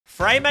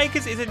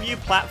Fraymakers is a new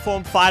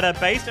platform fighter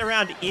based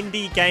around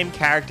indie game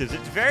characters.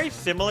 It's very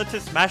similar to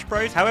Smash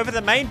Bros. However,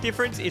 the main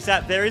difference is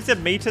that there is a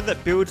meter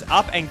that builds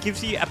up and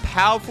gives you a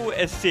powerful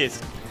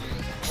assist.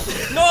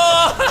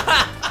 No!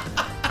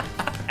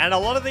 And a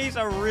lot of these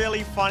are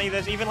really funny.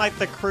 There's even like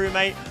the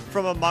crewmate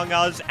from Among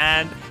Us,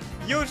 and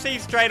you'll see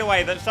straight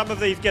away that some of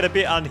these get a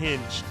bit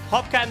unhinged.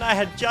 Hopcat and I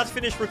had just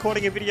finished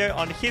recording a video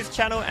on his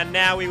channel, and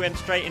now we went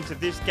straight into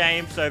this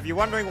game. So if you're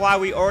wondering why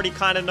we already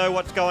kind of know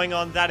what's going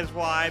on, that is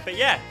why. But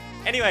yeah,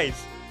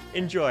 anyways,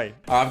 enjoy.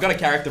 I've got a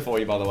character for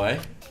you, by the way.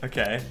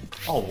 Okay.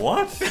 Oh,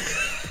 what?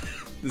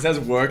 This has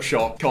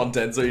workshop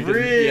content, so you can...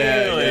 Really?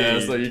 Yeah,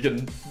 so you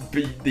can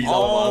beat these other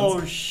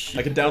ones. Oh, shit.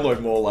 I can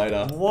download more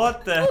later.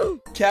 What the...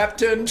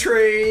 Captain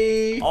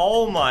Tree!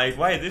 Oh my...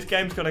 Wait, this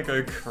game's gonna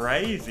go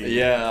crazy.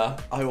 Yeah.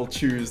 I will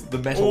choose the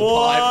metal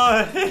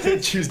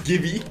pipe. Choose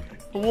Gibby.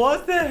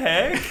 What the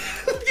heck?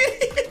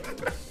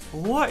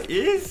 What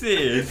is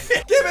this?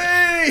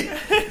 Gibby!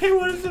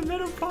 What is a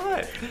metal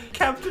pipe?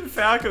 Captain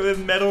Falcon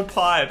with metal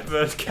pipe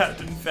versus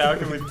Captain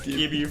Falcon with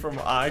Gibby from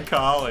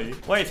iCarly.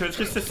 Wait, so it's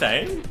just the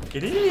same?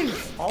 It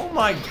is. Oh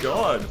my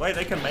god. Wait,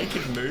 they can make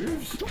his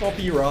moves?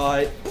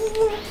 Copyright.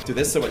 Dude,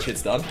 there's so much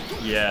hits done.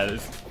 Yeah,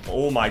 there's...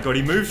 Oh my god,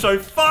 he moves so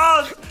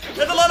fast!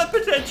 There's a lot of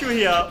potential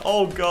here.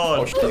 Oh god.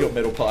 Oh shit, you got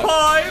metal pipe.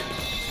 Pipe!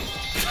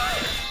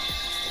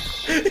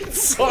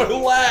 It's so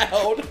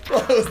loud!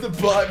 Why was the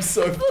pipe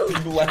so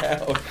fucking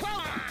loud?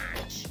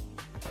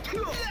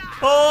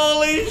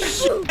 Holy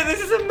shit,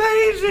 this is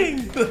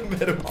amazing! The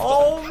metal pipe.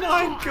 Oh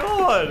my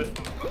god!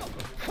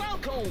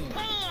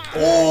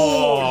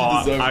 Oh,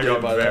 I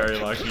got very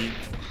lucky.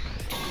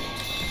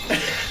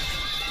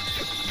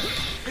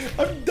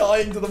 I'm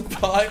dying to the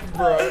pipe,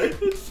 bro.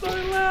 It's so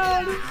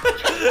loud.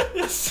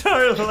 It's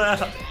so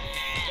loud.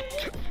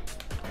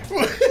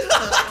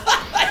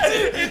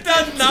 It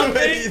does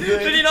nothing.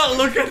 Did you not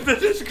look at the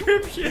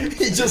description?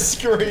 He just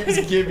screams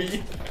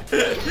Gibby.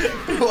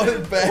 What a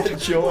bad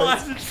choice. Why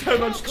is it so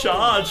much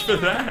charge for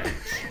that?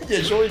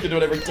 Yeah, surely you can do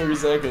it every 2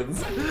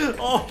 seconds.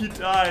 Oh, you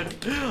died.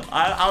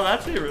 I'm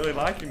actually really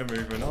liking the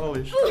movement.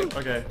 Holy shit.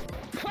 Okay.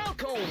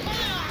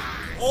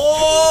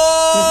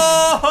 Oh!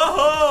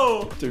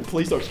 Dude,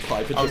 please don't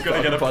pipe it. I was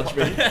gonna get a punch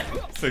me.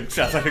 So,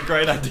 sounds like a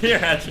great idea,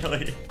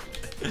 actually.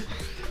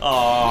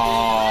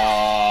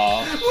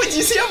 Aww. Wait,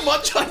 you see how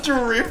much I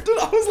drifted?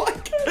 I was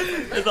like...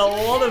 There's a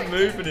lot of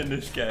movement in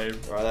this game.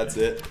 Alright, that's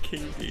it.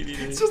 King DDD.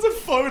 It's just a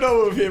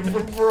photo of him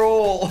from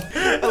Brawl.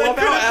 I love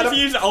how Adam...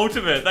 used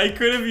Ultimate. They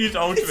could have used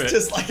Ultimate. It's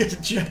just like a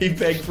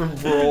JPEG from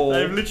Brawl.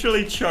 They've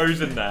literally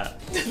chosen that.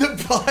 The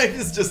pipe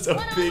is just a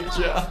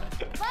picture.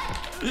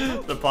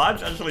 The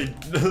pipe's actually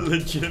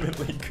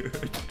legitimately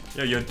good.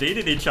 Yo, your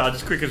DDD charge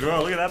is quick as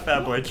well. Look at that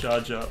bad boy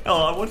charge up.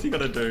 Oh, what's he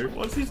gonna do?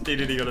 What's his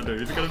DDD gonna do?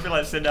 Is he gonna be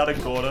like send out a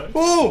Gordo?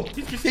 Oh!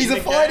 He's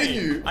fighting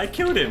you! I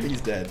killed him.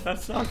 He's dead. That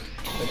sucks.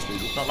 Thanks,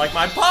 dude. Not like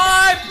my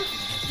pipe!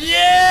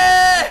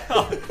 Yeah!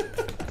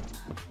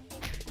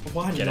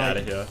 Why Get out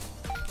of here.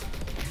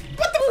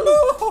 What the?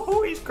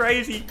 Oh, he's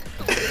crazy.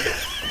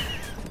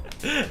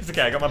 It's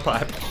okay, I got my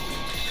pipe.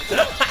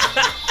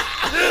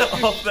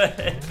 Off the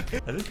head.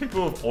 I think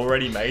people have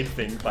already made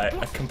things like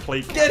a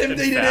complete Get him,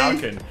 DDD!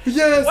 Falcon.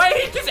 Yes! Wait,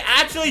 he just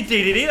actually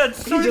DDD?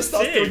 That's so He just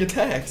starts sick. doing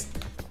attacks.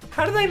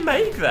 How do they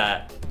make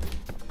that?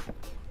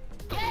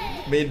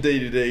 Me and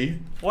DDD.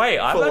 Wait,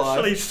 I'm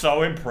actually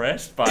so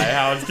impressed by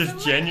how it's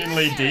just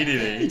genuinely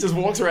DDD. He just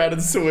walks around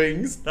and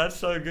swings. That's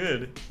so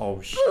good.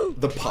 Oh shit.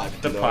 The pipe.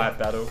 The pipe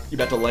battle. You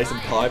about to lay some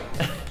pipe?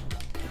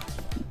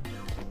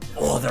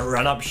 Oh, the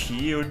run-up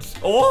shields.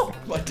 Oh!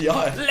 My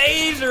DI.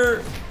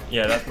 Laser!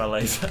 Yeah, that's my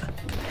laser.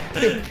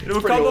 It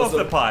will come off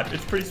the pipe.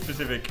 It's pretty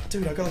specific.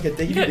 Dude, I got like a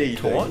DDD You get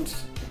taunt?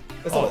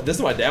 That's not, this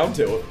is my down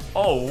tilt.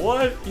 Oh,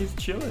 what? He's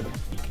chilling.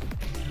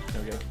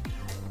 There we go.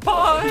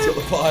 Pipe! He's got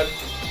the pipe.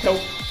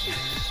 Help.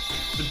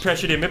 It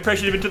pressured him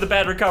into the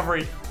bad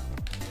recovery.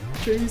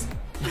 Cheese.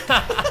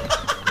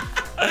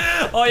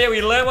 Oh yeah,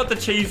 we learned what the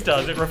cheese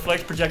does. It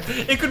reflects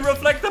It could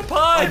reflect the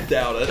pipe! I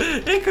doubt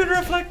it. It could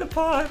reflect the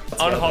pipe.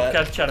 On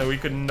Hopcat's channel, we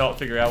could not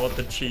figure out what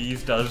the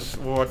cheese does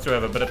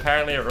whatsoever, but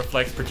apparently it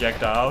reflects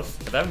projectiles.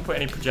 They haven't put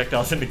any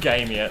projectiles in the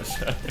game yet,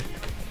 so...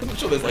 I'm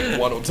sure there's like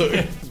 1 or 2.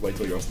 Just wait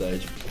till you're off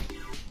stage.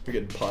 We're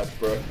getting piped,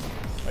 bro.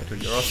 Wait till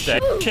you're off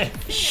stage.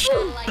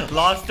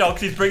 Last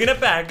Docs, he's bringing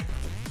it back.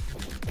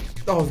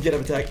 Oh, get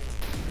him attack.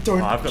 Don't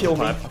kill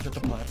me. I've got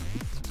the pipe.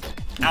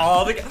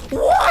 Oh,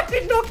 what?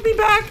 It knocked me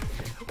back!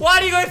 Why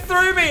do you go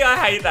through me? I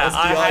hate that.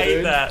 SBI, I hate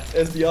dude. that.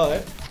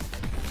 SBI.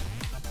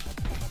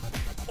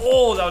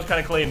 Oh, that was kind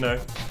of clean though.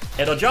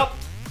 Head or jump.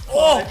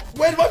 Oh!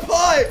 Where's my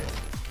pipe?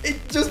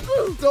 It just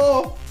moved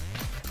off.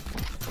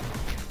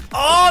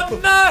 Oh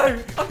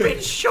no! I've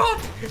been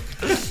shot!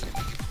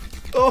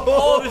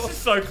 Oh, this is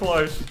so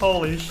close.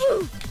 Holy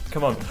shit.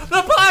 Come on.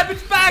 The pipe,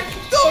 it's back!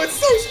 Oh, it's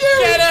so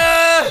scary! Get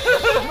her!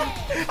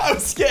 I'm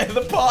scared of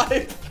the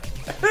pipe.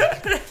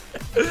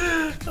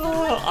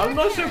 Oh, I'm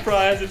not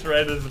surprised it's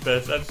rated as the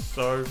best. That's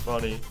so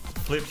funny.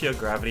 flips your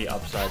gravity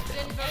upside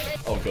down.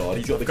 Oh god,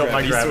 he's got the Got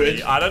my gravity gravity.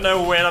 switch. I don't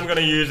know when I'm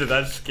gonna use it.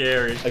 That's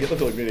scary. I get the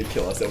feeling we need to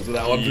kill ourselves with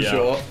that one for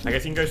sure. I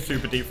guess you can go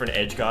super deep for an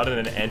edge guard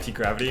and an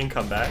anti-gravity and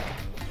come back.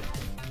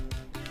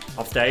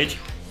 Off stage.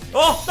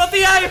 Oh, not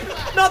the ape!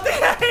 Not the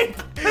ape!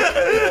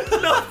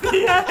 Not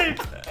the ape!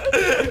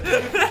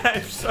 That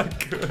ape's so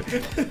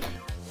good.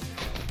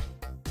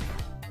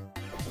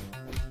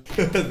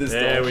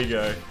 There we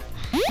go.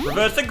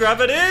 Reverse the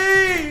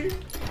gravity!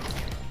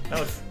 That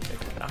was...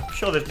 I'm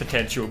sure there's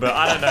potential, but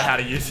I don't know how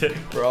to use it.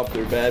 We're up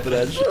too bad for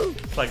that shit.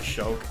 It's like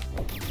Shulk.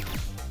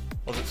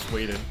 Was it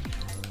Sweden?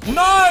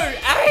 No!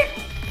 Ape!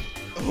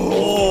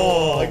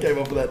 Oh, I came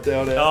up with that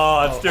down there.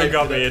 Oh, it still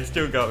got me. It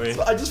still got me.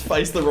 So I just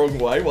faced the wrong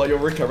way while you're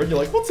recovering. You're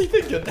like, what's he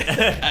thinking?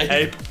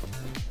 Ape.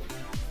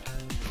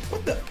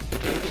 What the?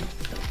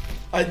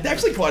 I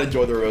actually quite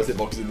enjoy the reverse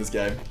hitboxes in this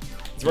game.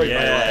 It's very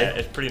melee.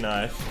 It's pretty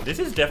nice. This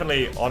is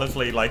definitely,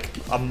 honestly, like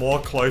a more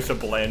closer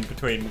blend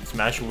between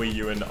Smash Wii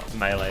U and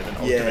Melee than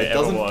Ultimate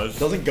ever was. It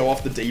doesn't go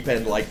off the deep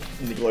end like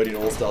Nickelodeon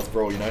All-Stars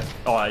Brawl, you know?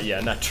 Oh, yeah,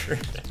 not true.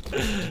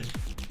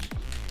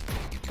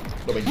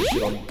 Not being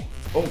shit on.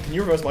 Oh, can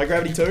you reverse my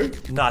gravity too?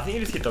 No, I think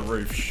you just hit the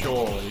roof,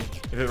 surely.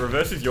 If it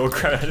reverses your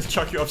gravity, I just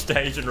chuck you off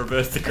stage and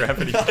reverse the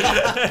gravity. Got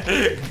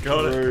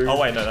it. Oh,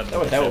 wait, no, that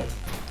would help.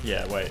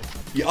 Yeah, wait.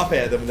 You up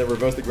air them and then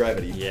reverse the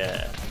gravity.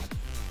 Yeah.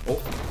 Oh.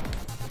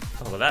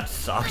 Oh, well, that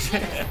sucked.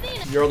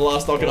 You're on the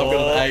last stock and I've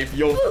got an ape.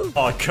 You're...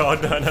 Oh,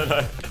 God,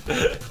 no.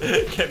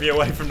 Get me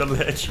away from the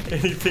ledge.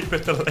 Anything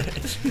but the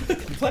ledge. You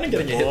planning on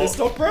getting a hit this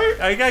stock, bro?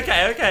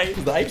 Okay.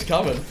 The ape's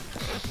coming.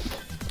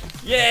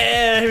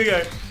 Yeah, here we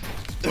go.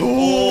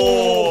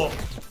 Oh,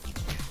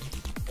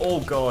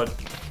 God.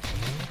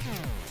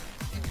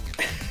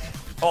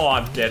 Oh,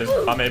 I'm dead.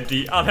 I'm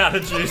empty. I'm out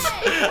of juice.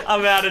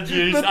 I'm out of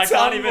juice. I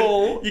can't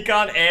even. You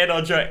can't air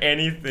dodge or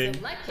anything.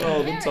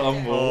 Oh, the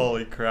tumble.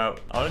 Holy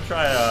crap. I want to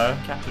try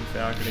Captain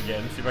Falcon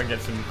again. See if I can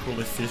get some cool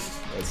assists.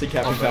 Let's see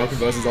Captain Falcon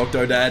versus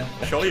Octodad.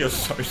 Surely you're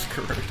so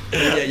screwed.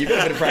 Yeah, you've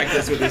got a bit of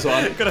practice with this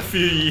one. I've got a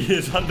few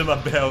years under my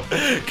belt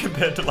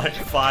compared to like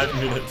 5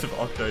 minutes of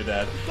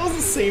Octodad.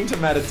 Doesn't seem to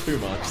matter too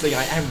much. See,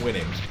 I am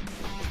winning.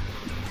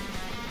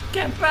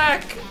 Get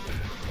back!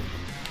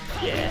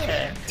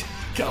 Yeah.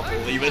 Can't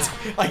believe it.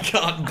 I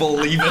can't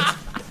believe it.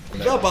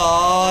 Come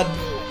on.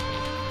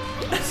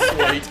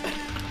 Sweet.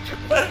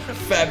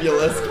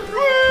 Fabulous.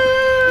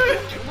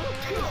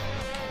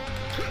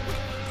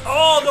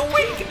 Oh, the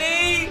weak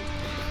knee!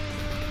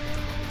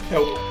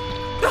 Help.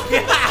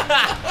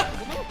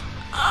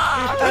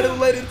 I didn't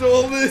let into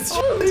all this.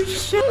 Holy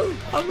shit.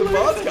 The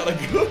bar's kind of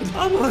good.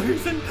 I'm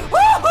losing.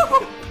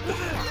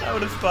 That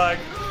would have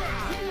spiked.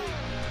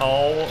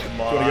 Oh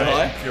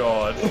my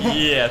god.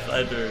 Yes,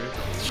 I do.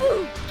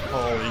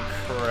 Holy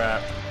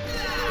crap.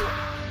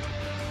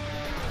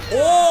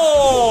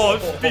 Oh,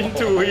 spin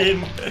to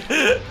win.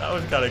 That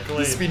was kind of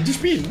clean. Spin to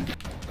spin.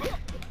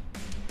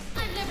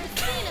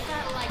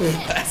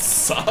 That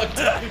sucked.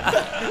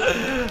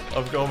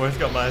 I've almost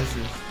got my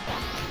assist.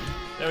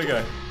 There we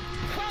go.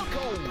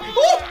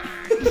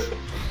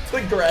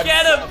 The grab.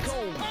 Get him!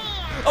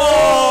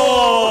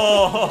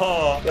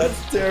 Oh!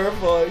 That's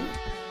terrifying.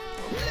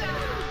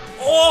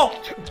 Oh!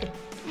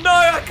 No,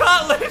 I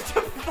can't lose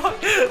to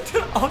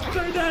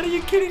Octodad. Are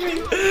you kidding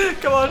me?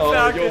 Come on,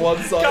 Falcon.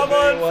 Come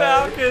on,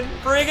 Falcon.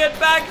 Bring it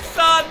back,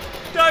 son.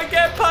 Don't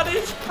get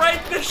punished.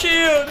 Break the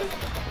shield.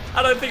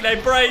 I don't think they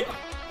break.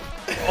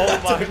 Oh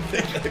my. I don't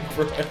think they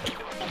break.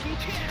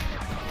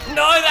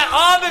 No, that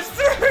arm is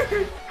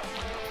through.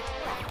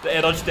 The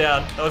air dodge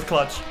down. That was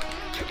clutch.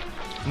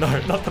 No,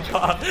 not the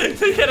bar.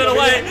 Get it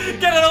away.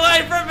 Get it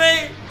away from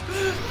me.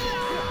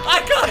 I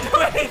can't do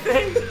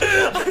anything!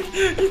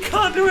 You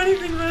can't do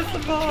anything with the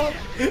bar!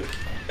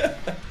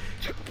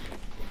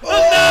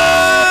 Oh,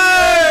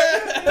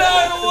 no! No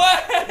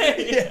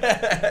way!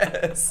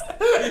 Yes!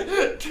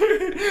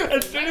 Dude,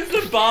 as soon as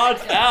the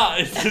bar's out,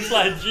 it's just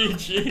like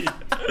GG.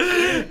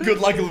 Good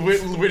luck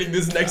winning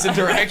this next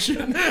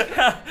interaction.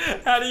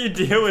 How do you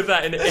deal with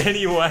that in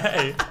any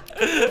way?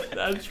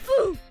 That's...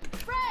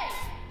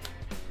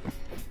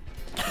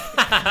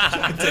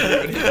 I didn't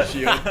even hit the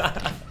shield.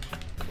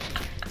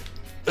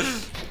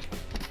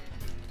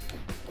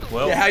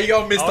 Well, yeah, how you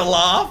going, Mr.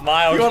 Laugh?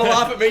 You want to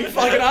laugh at me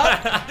fucking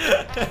up?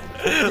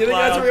 You think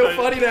that's real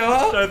funny now,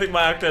 huh? I don't think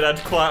my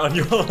Octodad's quite on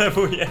your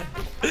level yet.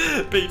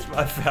 Beats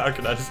my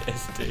Falcon, I just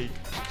SD.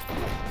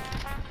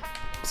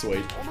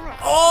 Sweet.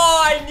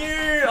 Oh, I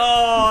knew!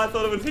 Oh, I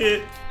thought it was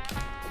hit.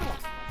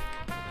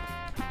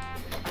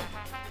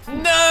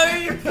 No,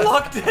 you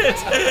blocked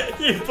it!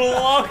 You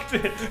blocked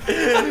it!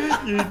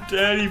 You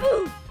dirty...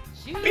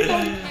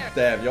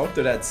 Damn, your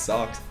Octodad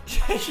sucks.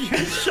 You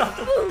shut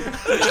up.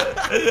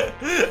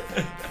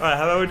 Alright,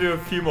 how about we do a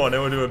few more, then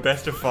we'll do a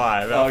best of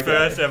 5. Our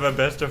first ever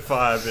best of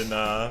 5 in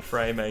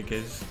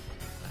Fraymakers.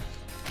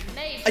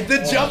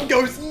 The jump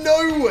goes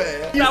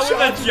nowhere. That was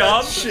a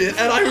jump? Shit,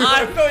 and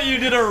I thought you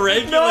did a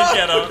regular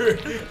get-up.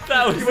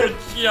 That was a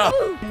jump.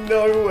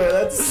 Nowhere,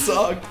 that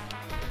sucked.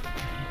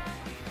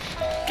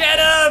 Get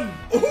him!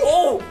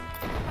 Oh!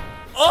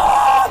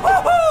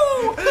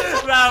 Oh!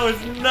 That That was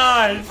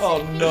nice.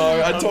 Oh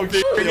no, I talked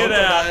shit figuring on it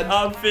out. that.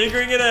 I'm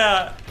figuring it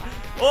out.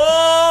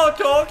 Oh,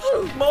 talk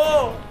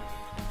more.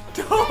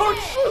 Talk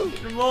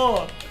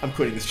more. I'm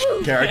quitting this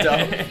character.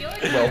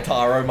 Well,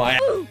 Taro, my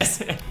ass.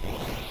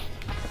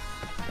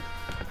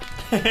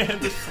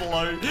 The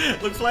slow.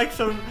 Looks like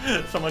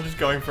someone just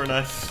going for a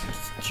nice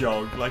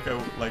jog, like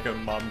a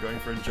mum going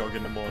for a jog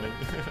in the morning.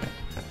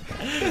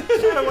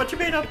 So what you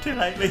been up to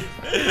lately?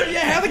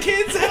 Yeah, how the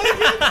kids?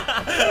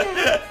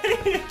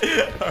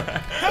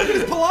 How good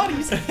is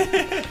Pilates?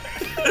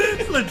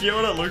 It's legit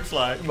what it looks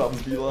like.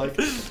 Mums be like.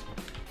 Dude,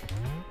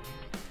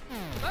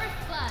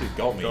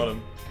 got me. Got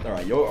him.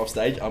 Alright, you're off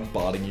stage. I'm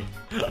barding you.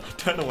 I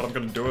don't know what I'm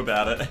gonna do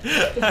about it.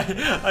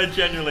 I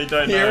genuinely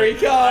don't know. Here he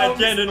comes. I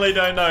genuinely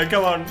don't know.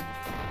 Come on.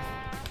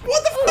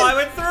 What the fuck? I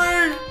went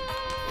through.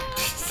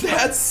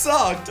 That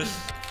sucked.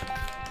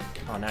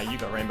 Oh, now you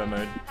got rainbow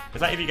mode.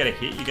 Is that if you get a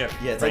hit, you get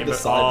Yeah, it's rainbow? like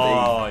the side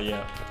Oh,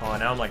 yeah. Oh,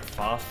 now I'm like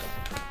faster.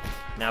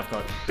 Now I've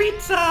got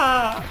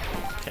pizza.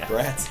 Yeah.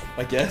 Rats,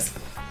 I guess.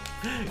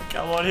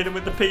 Come on, hit him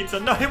with the pizza.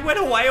 No, it went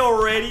away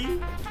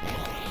already.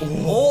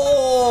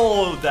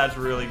 Oh, that's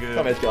really good.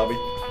 Come here, Garby.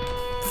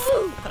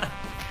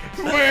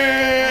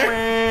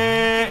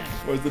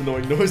 Most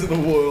annoying noise in the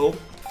world.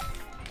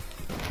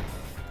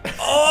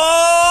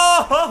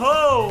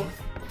 Oh!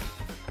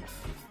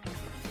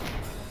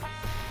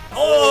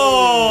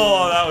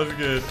 Oh, that was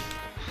good.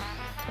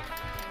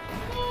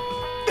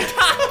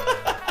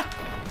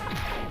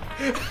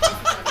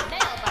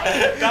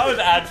 That was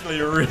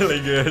actually really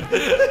good.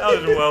 That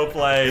was well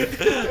played.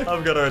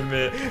 I've got to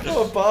admit.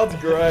 Oh, Bard's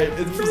great.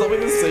 It's for something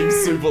that seems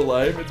super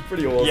lame. It's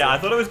pretty awesome. Yeah, I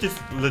thought it was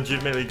just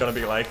legitimately gonna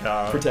be like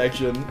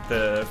protection.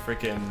 the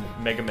freaking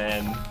Mega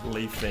Man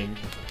leaf thing.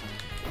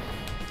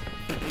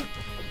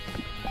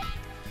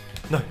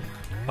 No.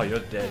 Oh, you're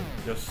dead.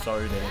 You're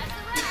so dead.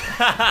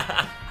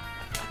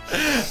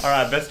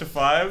 Alright, best of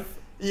 5.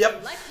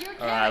 Yep.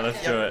 Alright,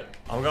 let's do it.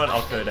 I'm going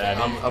octodad.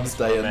 I'm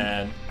staying. Oh,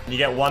 man. You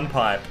get 1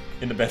 pipe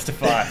in the best of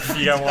 5.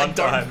 You get 1 pipe.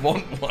 I don't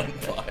want 1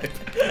 pipe.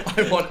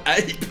 I want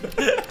ape.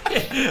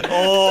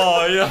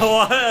 Oh, you know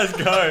what? Let's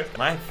go.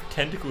 My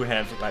tentacle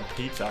hands look like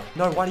pizza.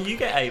 No, why do you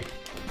get ape?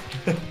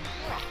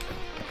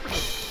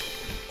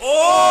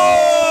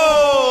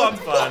 Oh! I'm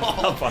fine.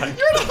 I'm fine.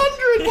 You're at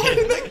 100. Why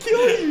did that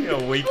kill you? You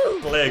got weak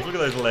legs. Look at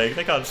those legs.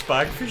 They can't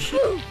spike for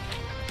shit.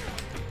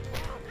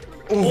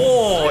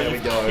 Oh, there we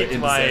go. Hit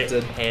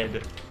Intercepted. my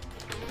head.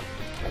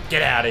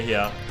 Get out of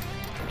here.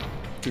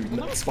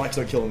 Dude, spikes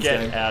don't kill in this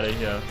game. Get out of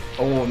here.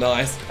 Oh,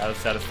 nice. That was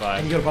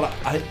satisfying. And you got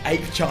an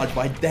ape charge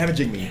by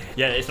damaging me.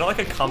 Yeah, it's not like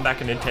a comeback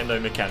Nintendo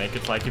mechanic.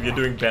 It's like if you're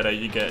doing better,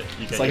 you get.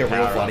 It's like a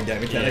real fighting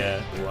game mechanic.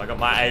 Yeah. Ooh, I got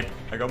my ape.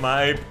 I got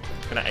my ape.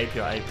 I'm gonna ape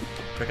your ape.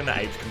 Do you reckon the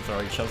apes can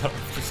throw each other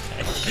off the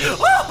stage?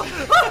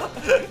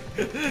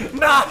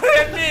 No,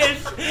 it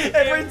missed!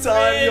 Every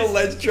time your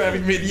ledge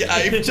trapping me, the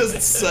ape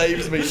just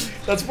saves me.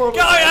 That's probably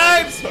Go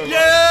ape! So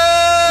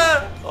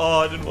Yeah!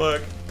 Oh, it didn't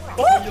work.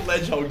 What? You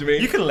ledge hogged me.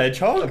 You can ledge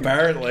hog?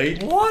 Apparently.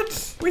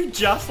 What? We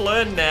just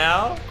learned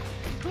now.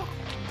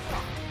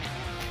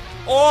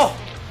 Oh!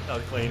 That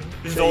was clean.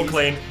 This is all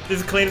clean. This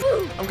is clean.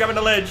 I'm grabbing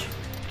the ledge.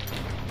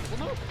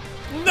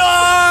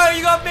 No!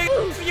 You got big.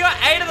 You got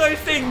 8 of those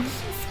things.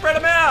 Spread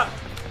them out.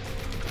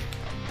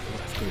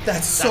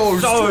 That's so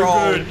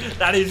strong. Good.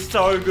 That is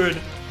so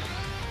good.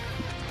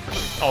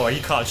 Oh,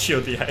 you can't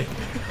shield the ape.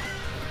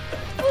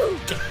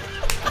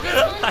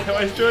 I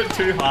always do it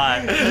too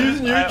high.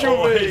 Use neutral I B.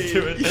 always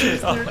do it too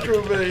Use high.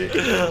 neutral B.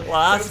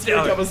 Last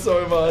It's cover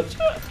so much.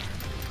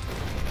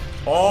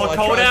 Oh, I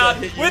cold tried to out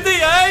hit you. with the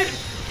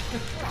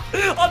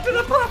ape. Onto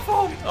the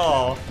platform.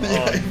 Oh,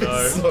 The ape no.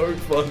 is so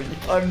funny.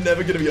 I'm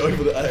never gonna be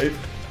over the ape.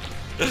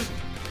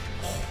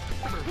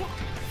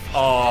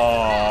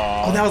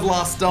 Oh. Oh, that was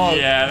last stop.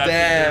 Yeah, that's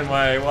Damn. a good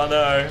way.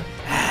 1-0.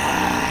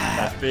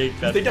 That's big.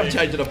 That's I think big. I'm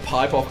changing a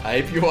pipe off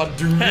ape. You are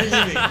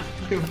dreaming.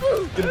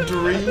 You're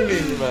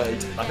dreaming,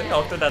 mate. I think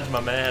Octodad's my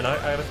man. I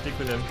gotta stick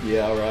with him.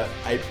 Yeah, alright.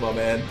 Ape's my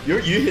man. You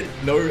hit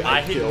no ape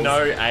I hit kills.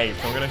 no ape.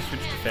 I'm gonna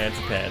switch to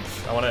fancy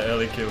pants. I want an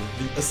early kill.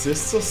 The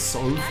assists are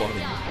so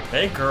funny.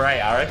 They're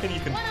great. I reckon you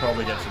can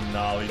probably get some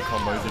gnarly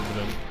combos into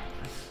them.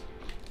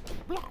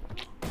 Oh,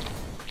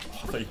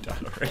 I thought you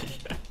died already.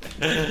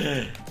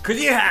 Could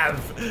you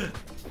have?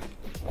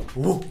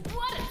 Woo.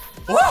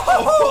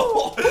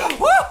 Woohoo!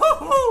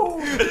 Woohoo!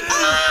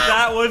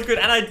 That was good.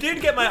 And I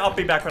did get my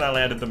uppy back when I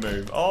landed the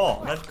move.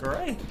 Oh, that's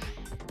great.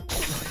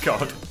 Oh my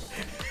god.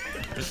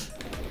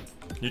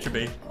 Neutral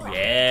B.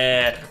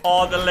 Yeah.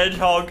 Oh, the ledge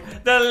hog.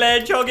 The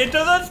ledge hog into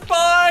the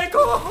spike.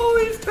 Oh,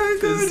 he's too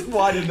good.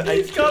 Why didn't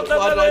ape He's got kill?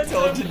 Why did I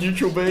tell him momentum. to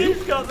neutral B?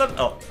 He's got them.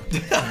 Oh.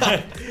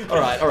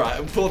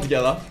 Alright. Pull it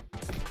together.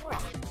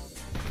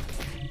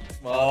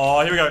 Oh,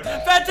 here we go.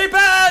 Fancy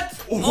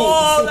pants!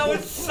 Oh, that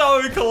was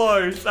so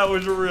close. That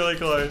was really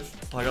close.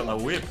 Oh, I got the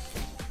whip.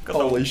 Got the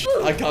Holy shit.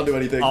 I can't do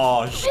anything.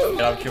 Oh, shit.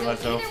 I've killed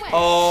myself.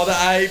 Oh,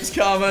 the ape's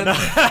coming.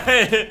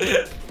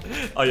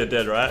 Oh, you're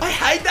dead, right? I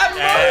hate that move!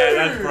 Yeah,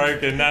 that's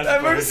broken.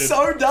 That move's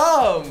so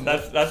dumb!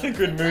 That's a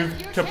good move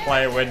to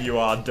play when you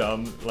are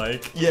dumb,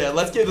 like. Yeah,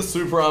 let's get the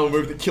super armor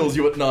move that kills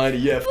you at 90,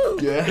 yeah.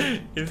 Yeah.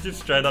 It's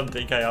just straight up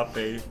DK up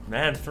B.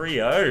 Man,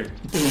 3-0.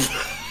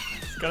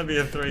 It's gonna be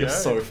a 3-0. You're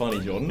so funny,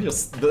 Jordan.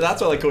 That's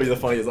why they call you the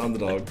funniest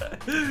underdog.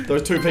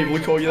 Those two people who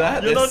call you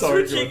that, You're they're not so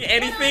switching good.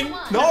 anything?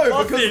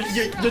 No, because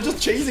you're just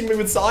cheesing me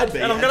with side B.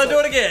 And I'm gonna do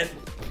it again.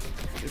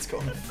 It's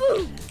gone.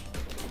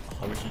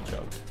 I wish you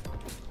chugged.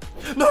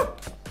 No!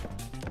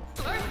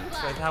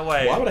 Wait, that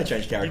way. Why would I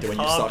change character when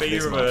you suck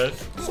this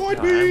reverse. much? Side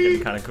I'm B!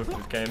 getting kind of cooked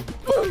this game.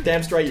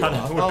 Damn straight you are.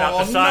 Time to whip out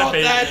the side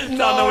B.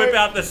 Time to whip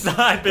out the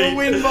side B. The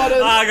win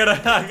button. I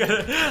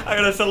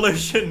got a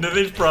solution to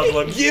this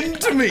problem. Give him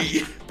to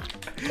me!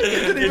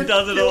 It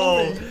does it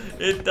all. Me.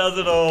 It does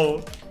it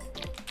all.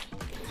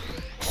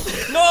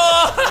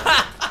 No!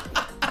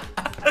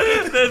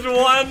 There's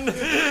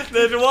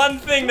one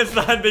thing the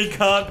side B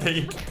can't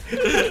beat.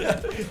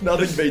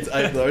 Nothing beats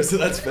 8 though, so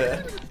that's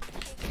fair.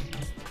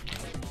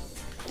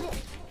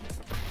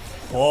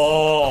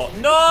 Oh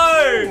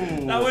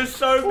no! Ooh. That was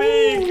so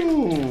big.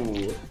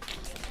 Ooh.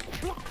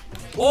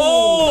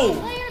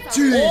 Oh!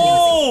 Jeez.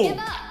 Oh!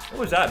 What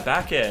was that?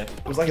 Back air.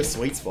 It was like a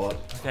sweet spot.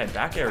 Okay,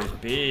 back air is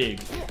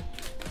big.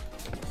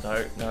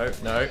 No, no,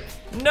 no.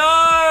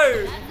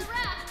 No!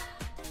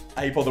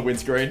 Ape on the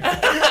windscreen.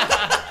 Alright,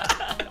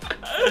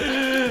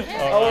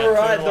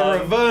 Alright, the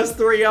reverse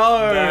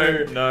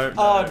 3-0. No.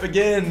 Oh, it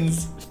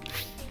begins.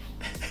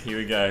 Here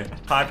we go.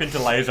 Pipe into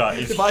laser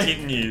is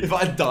hitting you. If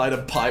I died a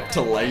pipe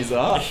to laser,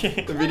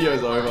 the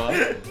video's over.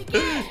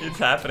 It's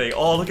happening.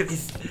 Oh, look at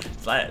this.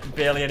 It's like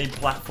barely any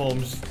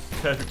platforms.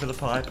 Perfect for the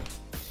pipe.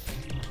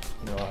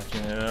 No,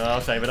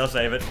 I'll save it. I'll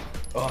save it.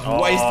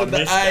 Oh, wasted the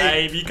missed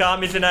ape. You can't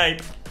miss an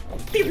ape.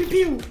 Pew, pew,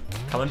 pew.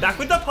 Coming back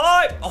with the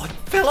pipe. Oh, it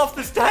fell off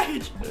the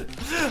stage.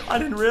 I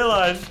didn't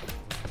realize.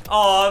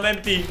 Oh, I'm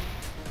empty.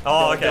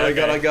 Oh, okay. I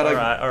got it.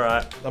 All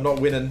right. I'm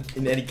not winning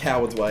in any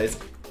coward's ways.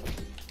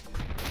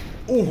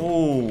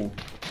 Ooh.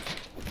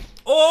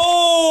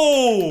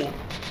 Oh!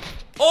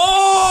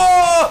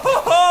 Oh!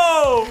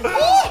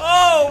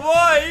 Oh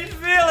boy, he's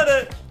feeling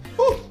it.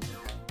 Ooh.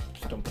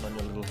 Stomping on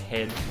your little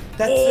head.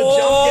 That's the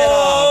jump getter.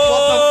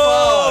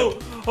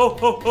 What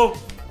the fuck?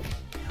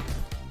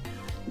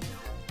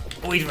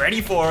 Oh, he's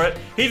ready for it.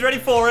 He's ready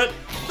for it.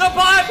 The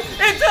pipe!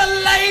 It's a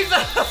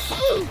laser!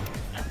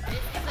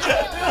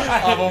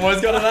 I've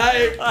almost got an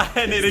ape.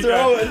 I need to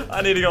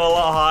go a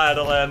lot higher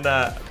to land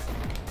that.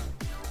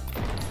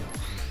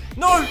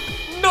 No!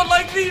 Not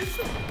like this!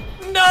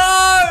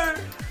 No!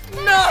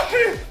 No!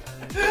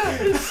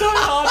 It's so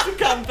hard to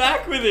come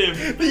back with him.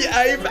 The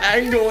ape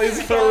angle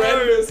is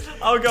horrendous.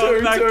 I'll go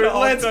back to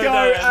Let's go,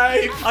 octodad.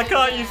 ape. I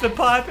can't use the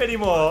pipe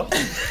anymore.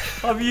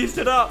 I've used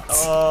it up.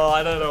 Oh,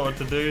 I don't know what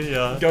to do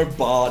here. Go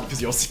Bard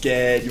because you're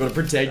scared. You want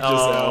to protect Oh,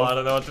 yourself. I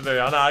don't know what to do.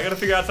 I gotta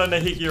figure out something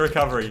to hit your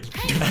recovery.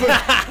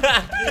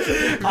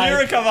 If you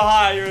recover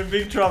high, you're in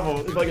big trouble.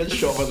 If I get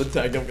shot by the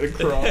tank, I'm gonna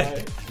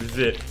cry. This is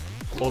it.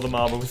 All the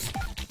marbles.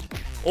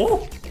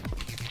 Oh!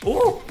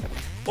 Oh!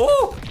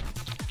 Oh!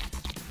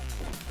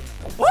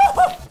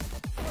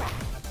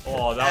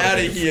 Oh, that Out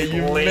would of have here, been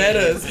you clean.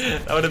 menace.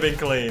 That would have been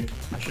clean.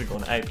 I should have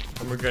gone ape.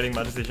 I'm regretting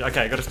my decision.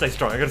 Okay, I gotta stay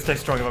strong. I gotta stay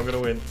strong if I'm gonna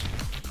win.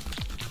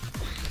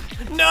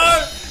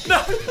 No! No!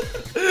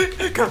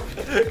 Come.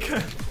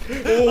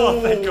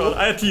 Oh, thank God.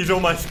 I had to use all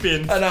my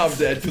spins. And now I'm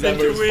dead because that Spin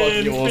to move's win.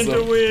 fucking Spin to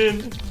awesome.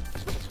 win.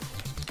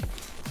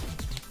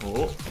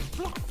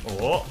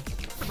 Oh.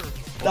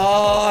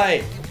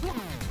 Die!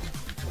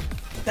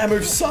 That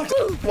move sucks.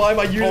 Why am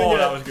I using it? Oh,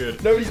 that was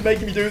good. Nobody's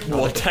making me do it.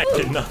 Oh, the tank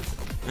did nothing.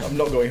 I'm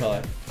not going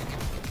high.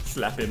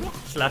 Slap him.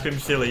 Slap him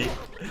silly.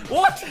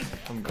 What?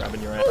 I'm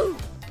grabbing your ass.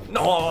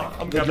 No,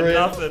 I'm grabbing drip.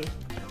 nothing.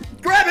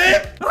 Grab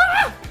it!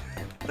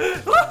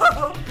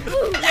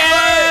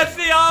 Yes,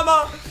 the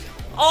armor!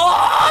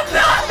 Oh,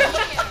 no!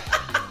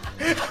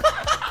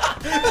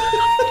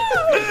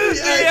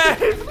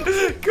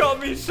 Yeah, got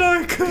me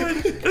so good.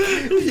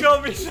 He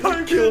got me so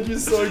good. Killed you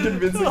so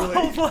convincingly.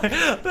 Oh my!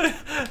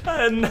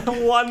 And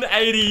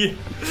 180.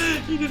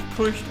 He just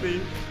pushed me.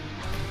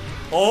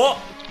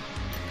 Oh!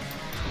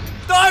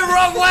 No,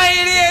 wrong way,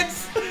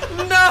 idiots!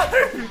 No!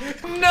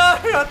 No!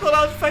 I thought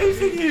I was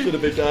facing you. Should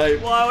have been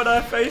ape. Why would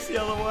I face the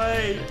other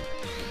way?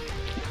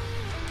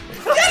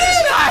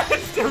 I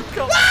still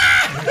got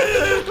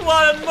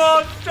one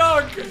more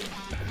stock.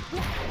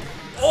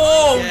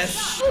 Oh,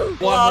 Yes.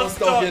 One more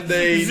stock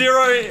indeed.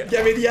 0.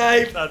 Give me the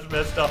ape. That's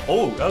messed up.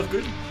 Oh, that was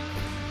good.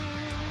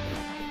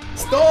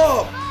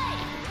 Stop.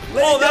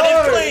 Let Oh, it that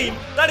go. is clean.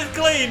 That is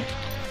clean.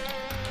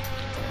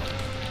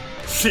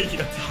 See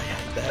ya.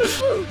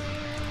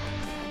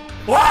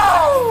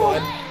 Wow!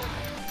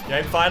 Fine. You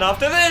ain't fine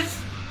after this.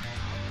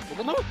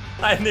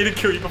 I need to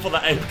kill you before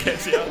the ape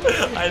gets here.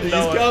 I He's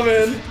know it.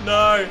 coming.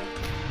 No.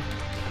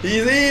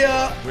 He's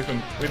here. Whip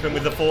him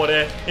with the forward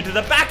air into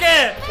the back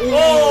air.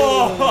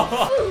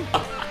 Oh!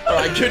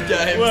 Alright, good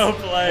game. Well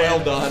played.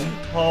 Well done.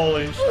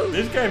 Holy shit.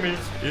 This game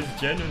is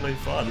genuinely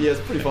fun. Yeah,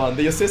 it's pretty fun.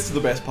 The assists are the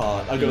best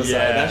part, I gotta say.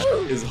 That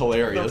is The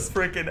hilarious.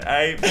 freaking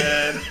 8,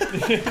 man.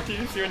 Did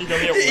you see when you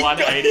got me at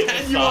 180 And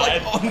the you were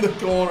side? like on the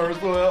corner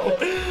as well.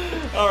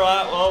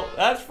 Alright, well,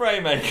 that's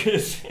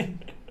Fraymakers.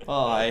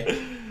 Bye.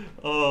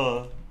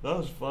 Oh, that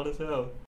was fun as hell.